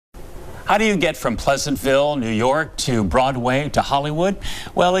How do you get from Pleasantville, New York, to Broadway, to Hollywood?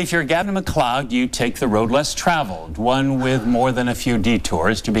 Well, if you're Gavin MacLeod, you take the road less traveled, one with more than a few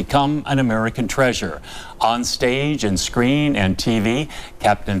detours, to become an American treasure. On stage and screen and TV,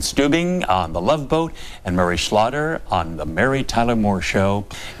 Captain Stubing on The Love Boat and Murray Slaughter on The Mary Tyler Moore Show.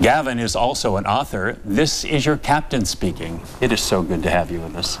 Gavin is also an author. This is your captain speaking. It is so good to have you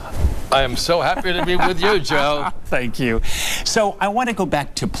with us. I am so happy to be with you, Joe. Thank you. So I want to go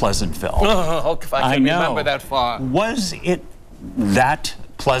back to Pleasantville. Oh, if I can remember that far. Was it that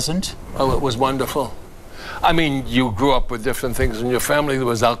pleasant? Oh, it was wonderful. I mean, you grew up with different things in your family. There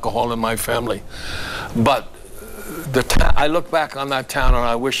was alcohol in my family. But I look back on that town and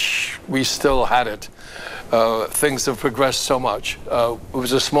I wish we still had it. Things have progressed so much. It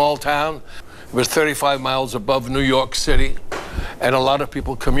was a small town. It was 35 miles above New York City. And a lot of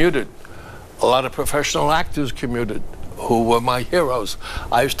people commuted. A lot of professional actors commuted who were my heroes.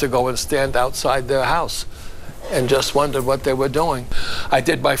 I used to go and stand outside their house and just wondered what they were doing. I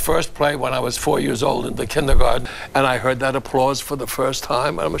did my first play when I was 4 years old in the kindergarten, and I heard that applause for the first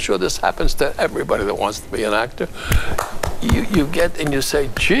time. And I'm sure this happens to everybody that wants to be an actor. You get and you say,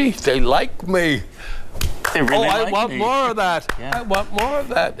 gee, they like me. They really I like want me. more of that. Yeah. I want more of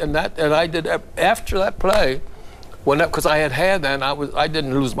that. And I did, after that play, because I had hair then, I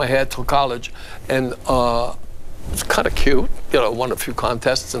didn't lose my hair till college, and it's kind of cute, you know, won a few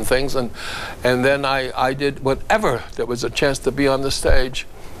contests and things, and then I did whatever there was a chance to be on the stage.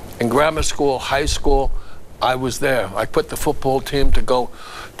 In grammar school, high school, I was there. I put the football team to go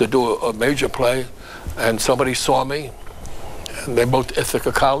to do a major play, and somebody saw me, and they moved to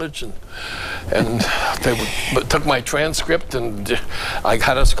Ithaca College, and they took my transcript, and I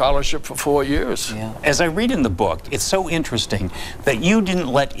had a scholarship for 4 years. Yeah. As I read in the book, it's so interesting that you didn't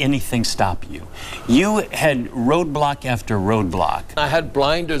let anything stop you. You had roadblock after roadblock. I had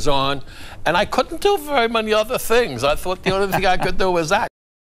blinders on, and I couldn't do very many other things. I thought the only thing I could do was act.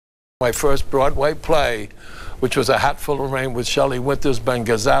 My first Broadway play, which was A Hatful of Rain with Shelley Winters, Ben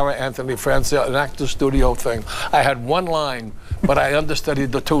Gazzara, Anthony Francia, an actor studio thing. I had one line, but I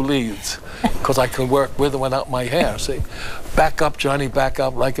understudied the two leads because I could work with and without my hair. See, back up, Johnny, back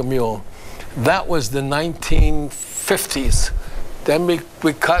up like a mule. That was the 1950s. Then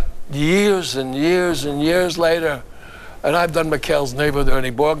we cut years and years and years later, and I've done McHale's Neighbor,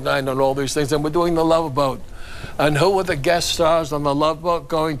 Ernie Borgnine, and all these things, and we're doing The Love Boat. And who were the guest stars on The Love Boat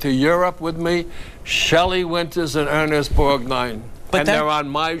going to Europe with me? Shelley Winters and Ernest Borgnine. And they're on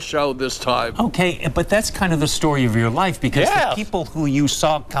my show this time. Okay, but that's kind of the story of your life, because the people who you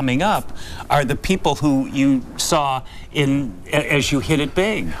saw coming up are the people who you saw as you hit it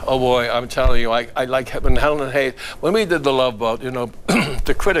big. Oh boy, I'm telling you, I like when Helen Hayes, when we did The Love Boat, you know,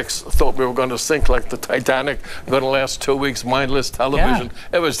 the critics thought we were going to sink like the Titanic, going to last 2 weeks, mindless television.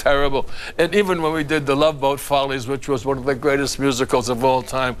 Yeah. It was terrible. And even when we did The Love Boat Follies, which was one of the greatest musicals of all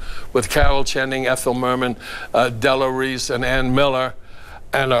time, with Carol Channing, Ethel Merman, Della Reese, and Ann Miller,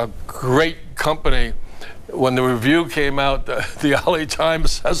 and a great company. When the review came out, the LA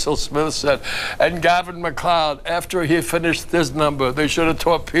Times, Cecil Smith said, and Gavin MacLeod, after he finished this number, they should have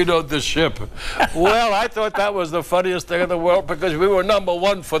torpedoed the ship. Well, I thought that was the funniest thing in the world, because we were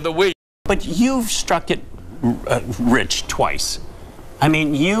 #1 for the week. But you've struck it rich twice. I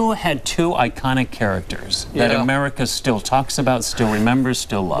mean, you had two iconic characters that America still talks about, still remembers,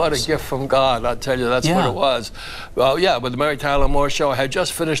 still loves. What a gift from God, I'll tell you, that's what it was. Well, yeah, with the Mary Tyler Moore Show, I had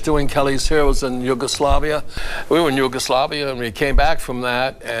just finished doing Kelly's Heroes in Yugoslavia. We were in Yugoslavia, and we came back from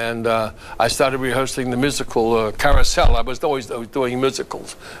that, and I started rehearsing the musical Carousel. I was always doing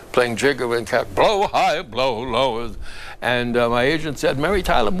musicals, playing Jigger and blow high, blow low. And my agent said, Mary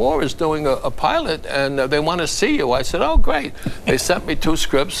Tyler Moore is doing a pilot, and they want to see you. I said, oh, great. They sent me 2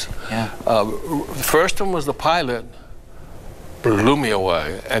 scripts. The first one was the pilot, blew me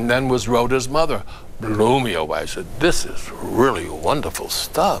away, and then was Rhoda's Mother, blew me away. I said, this is really wonderful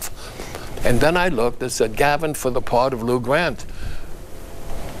stuff. And then I looked and said, Gavin for the part of Lou Grant.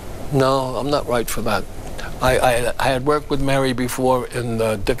 No, I'm not right for that. I had worked with Mary before in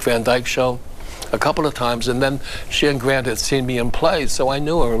the Dick Van Dyke Show a couple of times, and then she and Grant had seen me in plays, so I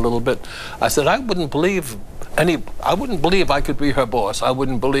knew her a little bit. I said, I wouldn't believe I could be her boss. I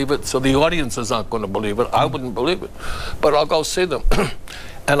wouldn't believe it, so the audience is not going to believe it. I wouldn't believe it, but I'll go see them.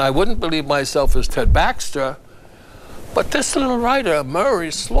 And I wouldn't believe myself as Ted Baxter, but this little writer,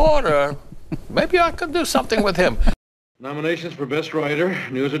 Murray Slaughter, maybe I could do something with him. Nominations for Best Writer,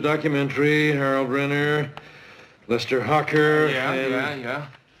 News or Documentary, Harold Renner, Lester Hocker,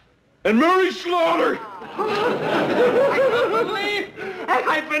 and Murray Slaughter! I can't believe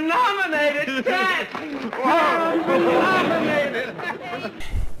I've been nominated, Ted! Wow, I've been nominated!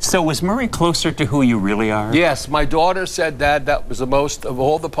 So was Murray closer to who you really are? Yes, my daughter said, Dad, that was the most, of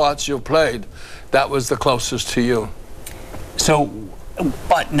all the parts you've played, that was the closest to you. So,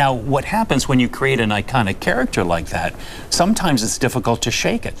 but now what happens when you create an iconic character like that, sometimes it's difficult to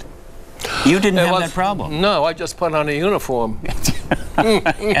shake it. You didn't have that problem. No, I just put on a uniform.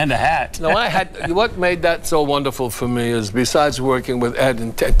 And a hat. No, what made that so wonderful for me is, besides working with Ed,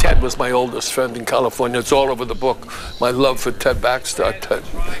 and Ted was my oldest friend in California, it's all over the book, my love for Ted Baxter,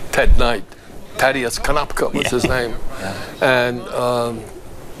 Ted Knight, Thaddeus Konopka was his name. And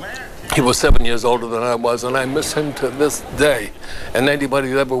he was 7 years older than I was, and I miss him to this day. And anybody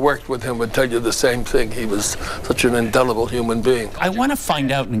that ever worked with him would tell you the same thing. He was such an indelible human being. I want to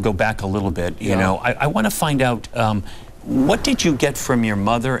find out, and go back a little bit, you know, I want to find out, what did you get from your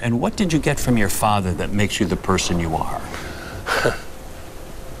mother, and what did you get from your father that makes you the person you are?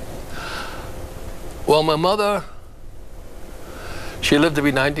 Well, my mother, she lived to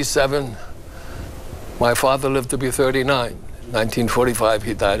be 97. My father lived to be 39. In 1945,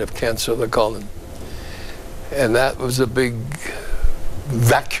 he died of cancer of the colon. And that was a big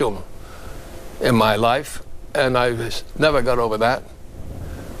vacuum in my life, and I never got over that.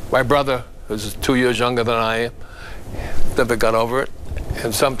 My brother, who's 2 years younger than I am, never got over it.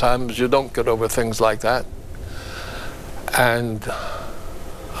 And sometimes you don't get over things like that. And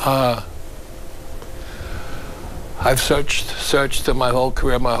I've searched in my whole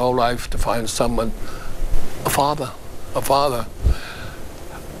career, my whole life, to find someone, a father.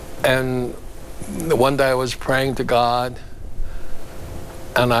 And one day I was praying to God,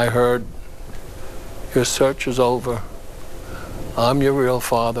 and I heard, your search is over. I'm your real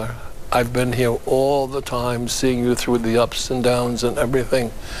father. I've been here all the time, seeing you through the ups and downs and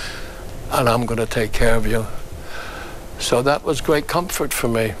everything, and I'm going to take care of you. So that was great comfort for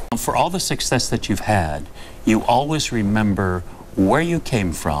me. For all the success that you've had, you always remember where you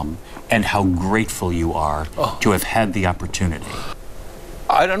came from and how grateful you are to have had the opportunity.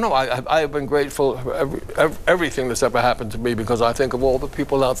 I don't know. I have been grateful for everything that's ever happened to me, because I think of all the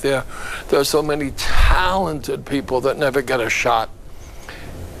people out there. There are so many talented people that never get a shot.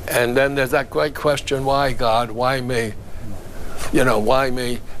 And then there's that great question, why God, why me? You know, why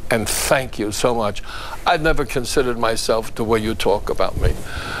me? And thank you so much. I've never considered myself the way you talk about me.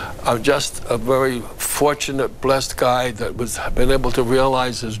 I'm just a very fortunate, blessed guy that was been able to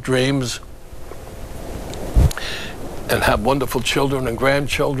realize his dreams and have wonderful children and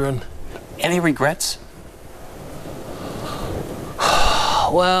grandchildren. Any regrets?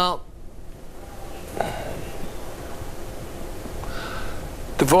 Well,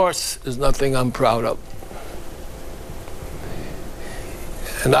 divorce is nothing I'm proud of.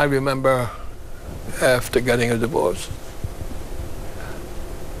 And I remember after getting a divorce,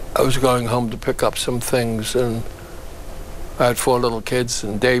 I was going home to pick up some things, and I had 4 little kids,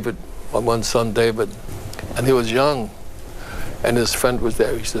 and David, my one son David, and he was young, and his friend was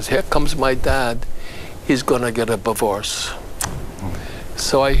there. He says, here comes my dad, he's gonna get a divorce.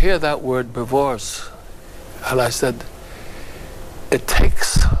 So I hear that word, divorce, and I said, it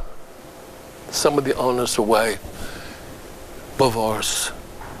takes some of the onus away, divorce,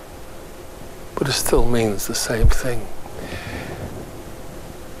 but it still means the same thing.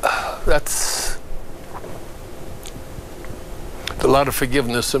 That's a lot of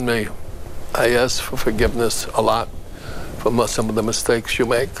forgiveness in me. I ask for forgiveness a lot for some of the mistakes you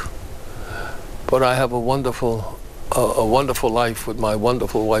make. But I have a wonderful life with my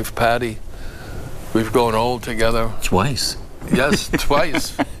wonderful wife, Patty. We've grown old together. Twice. Yes,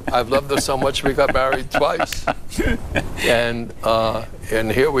 twice. I've loved her so much we got married twice. And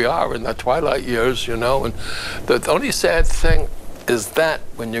here we are in the twilight years, you know. And the only sad thing is that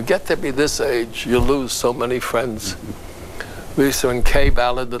when you get to be this age, you lose so many friends. Lisa and Kay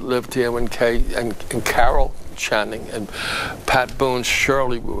Ballard that lived here, and Carol Channing and Pat Boone,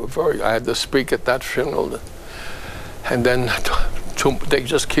 Shirley, I had to speak at that funeral. And then they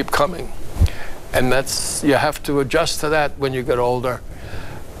just keep coming. And you have to adjust to that when you get older.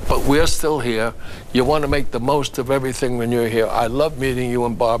 But we're still here. You want to make the most of everything when you're here. I love meeting you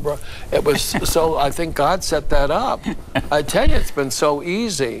and Barbara. It was so, I think God set that up. I tell you, it's been so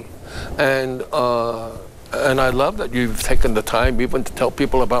easy. And I love that you've taken the time even to tell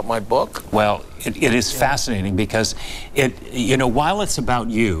people about my book. Well, it is fascinating because you know, while it's about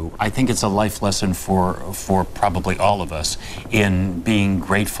you, I think it's a life lesson for probably all of us in being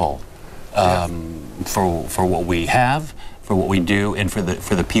grateful for what we have, for what we do, and for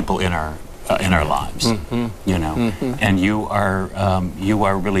the people in our lives. You know, and you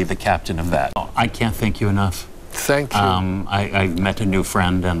are really the captain of that. I can't thank you enough. Thank you. I've met a new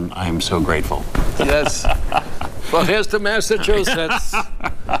friend, and I'm so grateful. Yes. Well, here's to Massachusetts.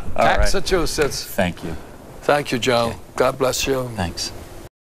 All right. Massachusetts. Thank you. Thank you, Joe. God bless you. Thanks.